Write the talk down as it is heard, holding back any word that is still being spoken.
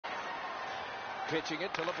Pitching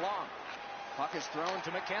it to LeBlanc. Puck is thrown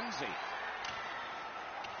to McKenzie.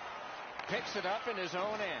 Picks it up in his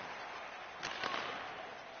own end.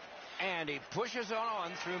 And he pushes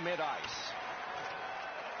on through mid-ice.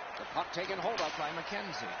 The puck taken hold of by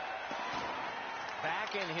McKenzie.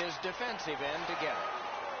 Back in his defensive end to get it.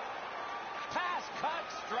 Pass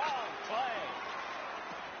cut, strong play.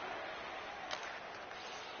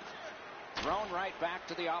 Thrown right back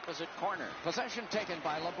to the opposite corner. Possession taken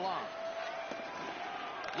by LeBlanc.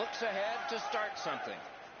 Looks ahead to start something.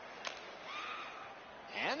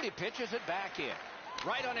 And he pitches it back in.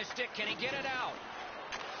 Right on his stick. Can he get it out?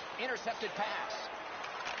 Intercepted pass.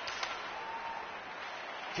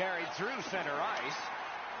 Carried through center ice.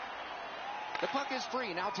 The puck is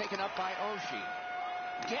free. Now taken up by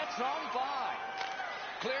Oshie. Gets on by.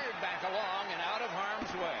 Cleared back along and out of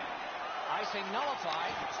harm's way. Icing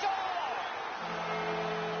nullified. Score!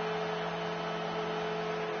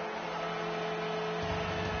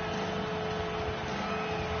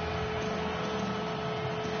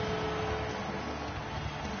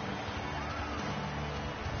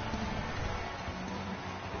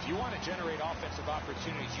 You want to generate offensive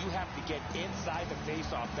opportunities, you have to get inside the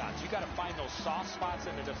face-off dots. You got to find those soft spots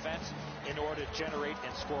in the defense in order to generate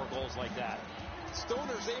and score goals like that.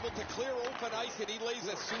 Stoner's able to clear open ice, and he lays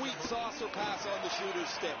a sweet saucer pass on the shooter's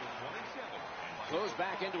stick. Goes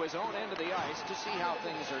back into his own end of the ice to see how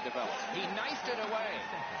things are developed. He knifed it away.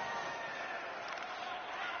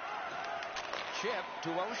 Chip to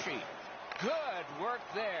Oshie. Good work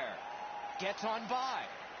there. Gets on by.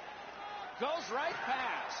 Goes right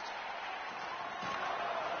past.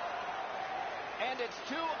 And it's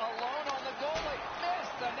two alone on the goalie.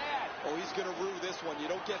 Missed the net. Oh, he's going to rue this one. You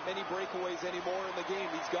don't get many breakaways anymore in the game.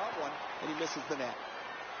 He's got one, and he misses the net.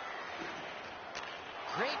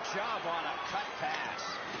 Great job on a cut pass.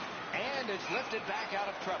 And it's lifted back out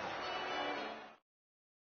of trouble.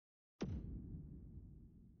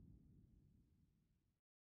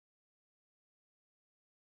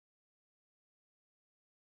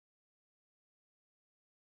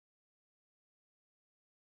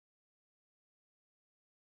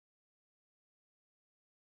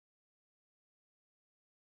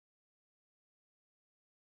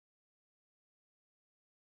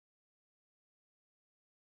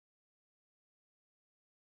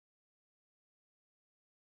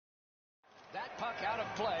 That puck out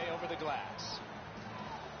of play over the glass.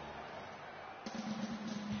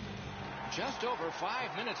 Just over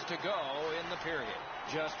 5 minutes to go in the period.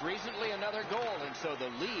 Just recently another goal, and so the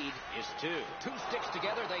lead is 2. Two sticks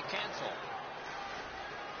together, they cancel.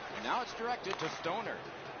 And now it's directed to Stoner.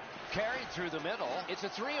 Carried through the middle. It's a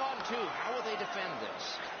 3-on-2. How will they defend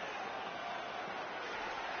this?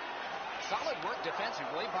 Solid work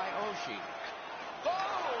defensively by Oshie.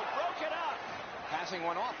 Oh, broke it up. Passing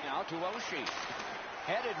one off now to Oshie.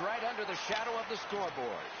 Headed right under the shadow of the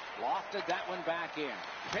scoreboard. Lofted that one back in.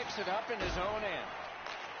 Picks it up in his own end.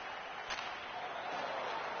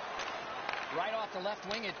 Right off the left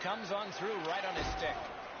wing, it comes on through right on his stick.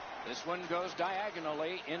 This one goes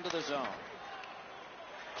diagonally into the zone.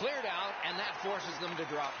 Cleared out, and that forces them to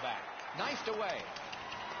drop back. Knifed away.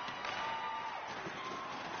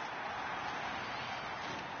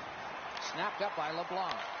 Snapped up by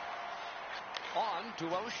LeBlanc. On to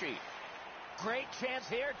Oshie. Great chance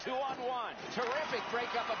here, 2-on-1. Terrific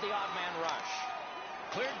breakup of the odd man rush.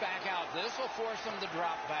 Cleared back out. This will force them to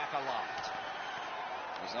drop back a lot.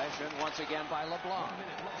 Possession once again by LeBlanc.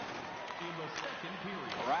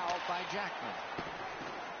 Corralled by Jackman.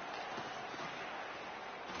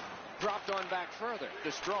 Dropped on back further to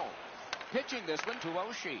Strome. Pitching this one to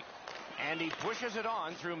Oshie. And he pushes it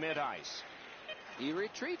on through mid-ice. He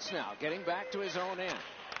retreats now, getting back to his own end.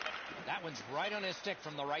 That one's right on his stick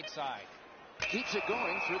from the right side. Keeps it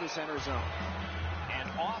going through the center zone. And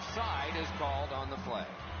offside is called on the play.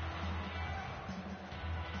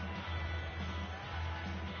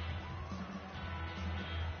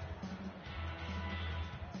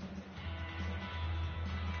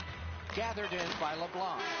 Gathered in by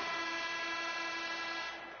LeBlanc.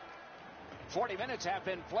 40 minutes have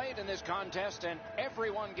been played in this contest, and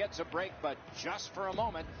everyone gets a break, but just for a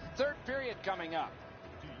moment. Third period coming up.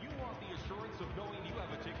 Do you want the assurance of knowing you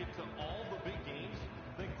have a ticket to all the big games?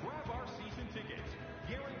 Then grab our season ticket.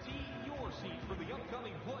 Guarantee your seat for the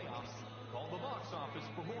upcoming playoffs. Call the box office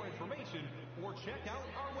for more information or check out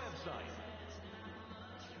our website.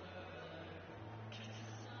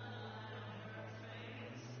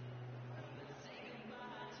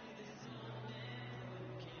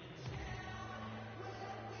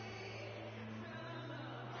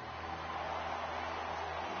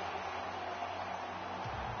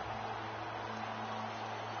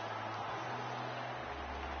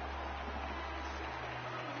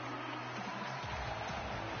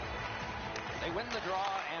 They win the draw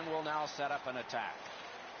and will now set up an attack.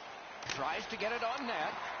 Tries to get it on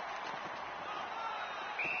net.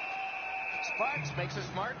 Sparks makes a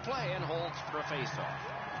smart play and holds for a faceoff.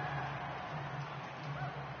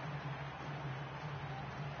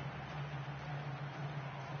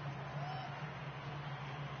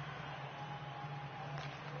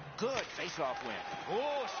 Good faceoff win.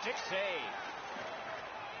 Oh, stick save.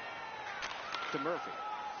 To Murphy.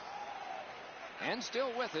 And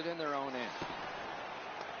still with it in their own end.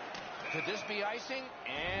 Could this be icing?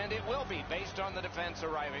 And it will be, based on the defense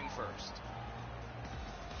arriving first.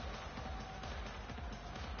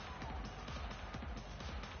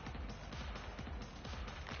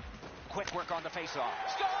 Quick work on the faceoff.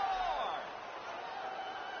 Score!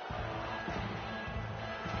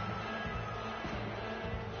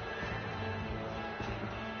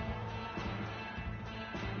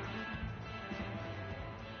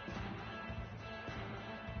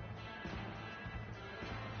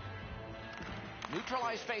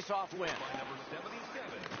 Neutralized faceoff win.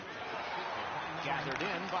 Gathered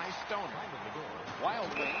in by Stoner.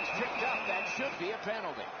 Wild Wings picked up. That should be a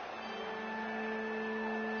penalty.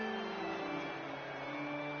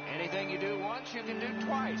 Anything you do once, you can do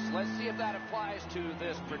twice. Let's see if that applies to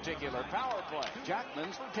this particular power play.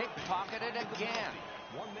 Jackman's pickpocketed again.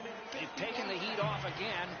 They've taken the heat off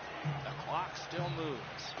again. The clock still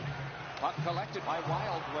moves. Puck collected by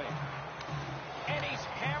Wild Wing. And he's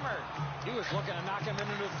hammered. He was looking to knock him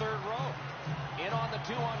into the third row. In on the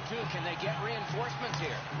 2-on-2. Can they get reinforcements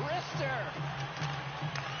here? Wrister.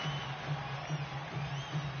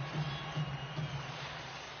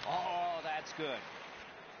 Oh, that's good.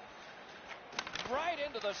 Right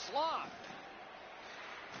into the slot.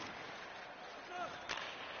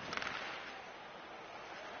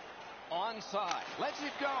 Onside. Lets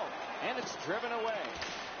it go. And it's driven away.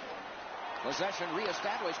 Possession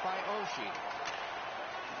reestablished by Oshie.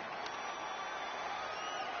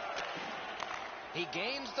 He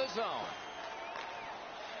gains the zone.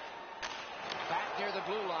 Back near the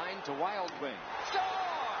blue line to Wild Wing. Score!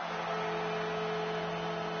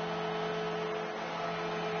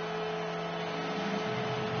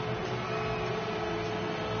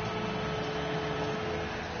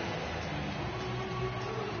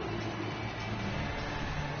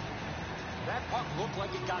 That puck looked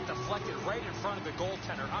like it got deflected right in front of the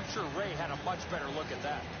goaltender. I'm sure Ray had a much better look at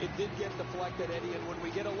that. It did get deflected, Eddie, and when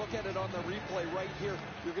we get a look at it on the replay right here,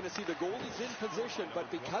 you're going to see the goalie's in position,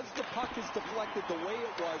 but because the puck is deflected the way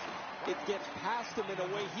it was, it gets past him in a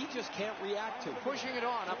way he just can't react to. Pushing it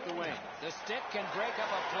on up the wing. The stick can break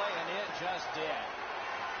up a play, and it just did.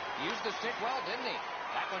 Used the stick well, didn't he?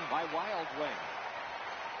 That one by Wild Wing.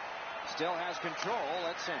 Still has control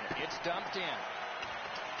at center. It's dumped in.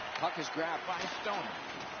 Puck is grabbed by Stoner.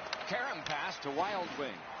 Karam pass to Wild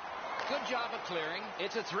Wing. Good job of clearing.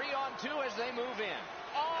 It's a 3-on-2 as they move in.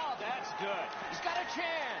 Oh, that's good. He's got a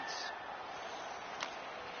chance.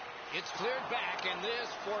 It's cleared back, and this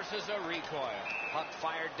forces a recoil. Puck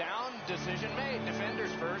fired down. Decision made.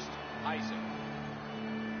 Defenders first. Icing.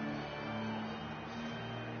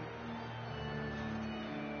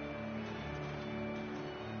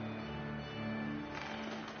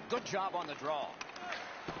 Good job on the draw.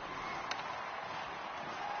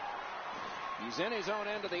 He's in his own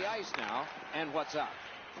end of the ice now. And what's up?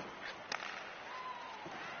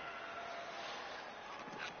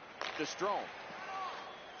 To Strome.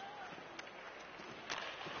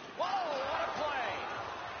 Whoa, what a play!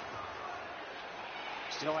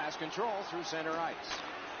 Still has control through center ice.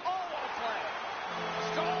 Oh, what a play!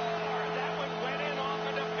 Score! That one went in off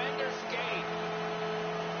a defender's skate.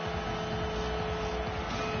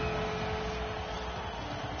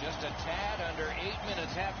 Just a tad under 8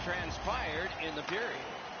 minutes have transpired in the period.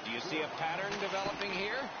 Do you see a pattern developing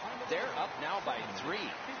here? They're up now by 3.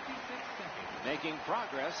 Making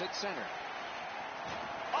progress at center.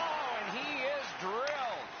 Oh, and he is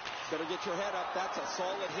drilled. Better get your head up. That's a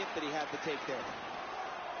solid hit that he had to take there.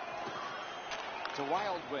 To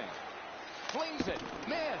Wild Wing. Flings it.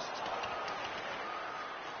 Missed.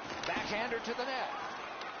 Backhander to the net.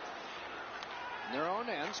 In their own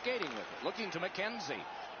end, skating with it. Looking to McKenzie.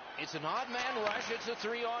 It's an odd man rush. It's a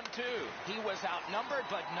 3-on-2. He was outnumbered,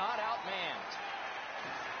 but not outmanned.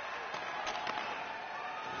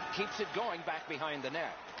 Keeps it going back behind the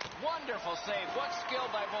net. Wonderful save. What skill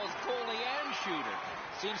by both goalie and shooter.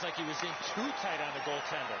 Seems like he was in too tight on the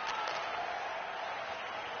goaltender.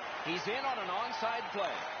 He's in on an onside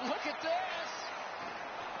play. Look at this.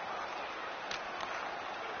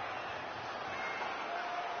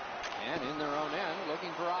 And in their own end,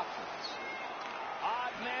 looking for options.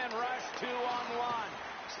 Odd man rush, 2-on-1.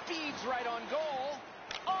 Speed's right on goal.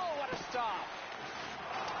 Oh, what a stop.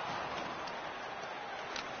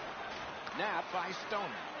 nabbed by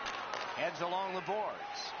Stoner. Heads along the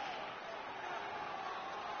boards.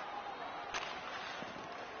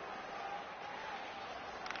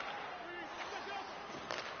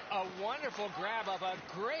 A wonderful grab of a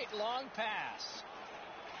great long pass.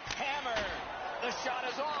 Hammer. The shot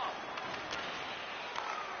is off.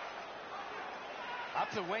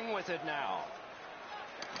 Up the wing with it now.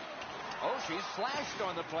 Oshie's slashed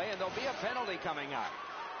on the play, and there'll be a penalty coming up.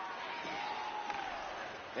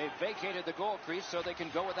 They've vacated the goal crease so they can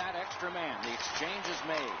go with that extra man. The exchange is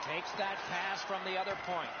made. Takes that pass from the other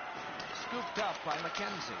point. Scooped up by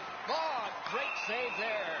McKenzie. Oh, great save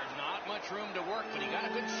there. Not much room to work, but he got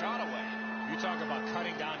a good shot away. You talk about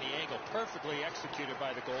cutting down the angle. Perfectly executed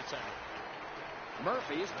by the goaltender.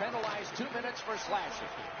 Murphy is penalized 2 minutes for slashing.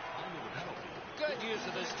 Good use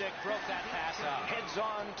of the stick. Broke that pass out. Heads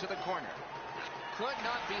on to the corner. Could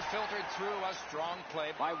not be filtered through. A strong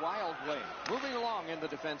play by Wild Wing. Moving along in the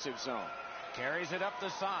defensive zone. Carries it up the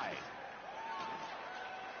side.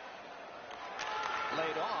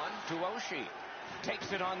 Laid on to Oshie.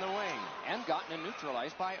 Takes it on the wing and gotten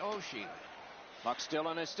neutralized by Oshie. Puck still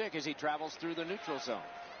on his stick as he travels through the neutral zone.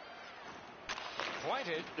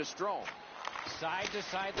 Pointed to Strome. Side to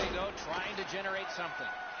side they go, trying to generate something.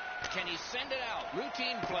 Can he send it out?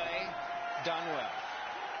 Routine play. Done well.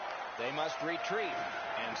 They must retreat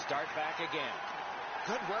and start back again.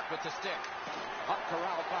 Good work with the stick. Puck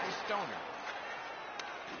corralled by Stoner.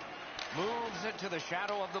 Moves it to the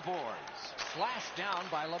shadow of the boards. Slashed down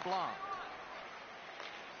by LeBlanc.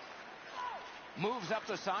 Moves up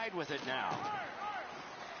the side with it now.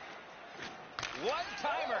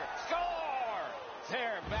 One-timer. Score!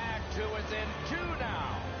 They're back to within 2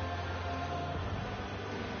 now.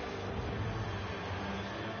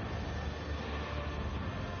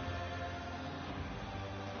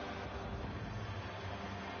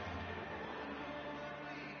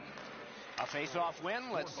 A face-off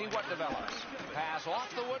win. Let's see what develops. Pass off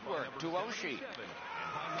the woodwork to Oshie.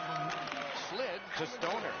 Slid to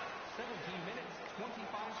Stoner. 17 minutes, 25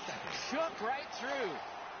 seconds. Shook right through.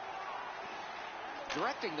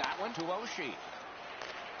 Directing that one to Oshie.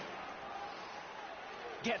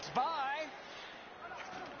 Gets by.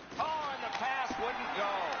 Oh, and the pass wouldn't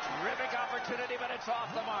go. Terrific opportunity, but it's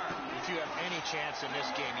off the mark. If you have any chance in this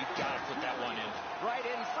game, you've got to put that one in. Right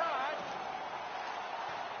in front.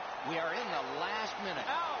 We are in the last minute.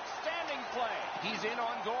 Outstanding play. He's in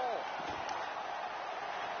on goal.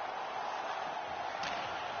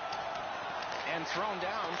 And thrown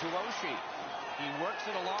down to Oshie. He works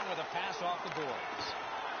it along with a pass off the boards.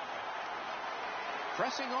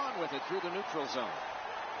 Pressing on with it through the neutral zone.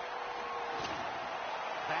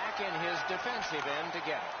 Back in his defensive end to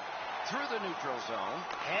get it. Through the neutral zone.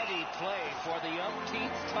 Heady play for the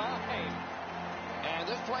umpteenth time. And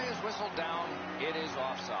this play is whistled down. It is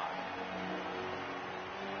offside.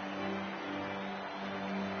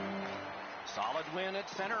 Solid win at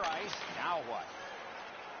center ice. Now what?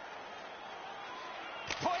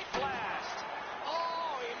 Point blast.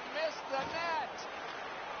 Oh, he missed the net.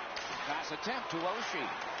 Pass attempt to Oshie.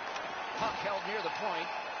 Puck held near the point.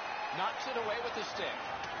 Knocks it away with the stick.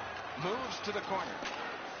 Moves to the corner.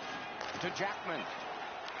 To Jackman.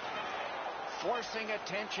 Forcing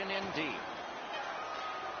attention in deep.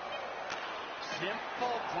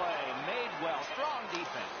 Simple play. Made well. Strong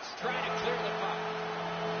defense. Trying to clear the puck.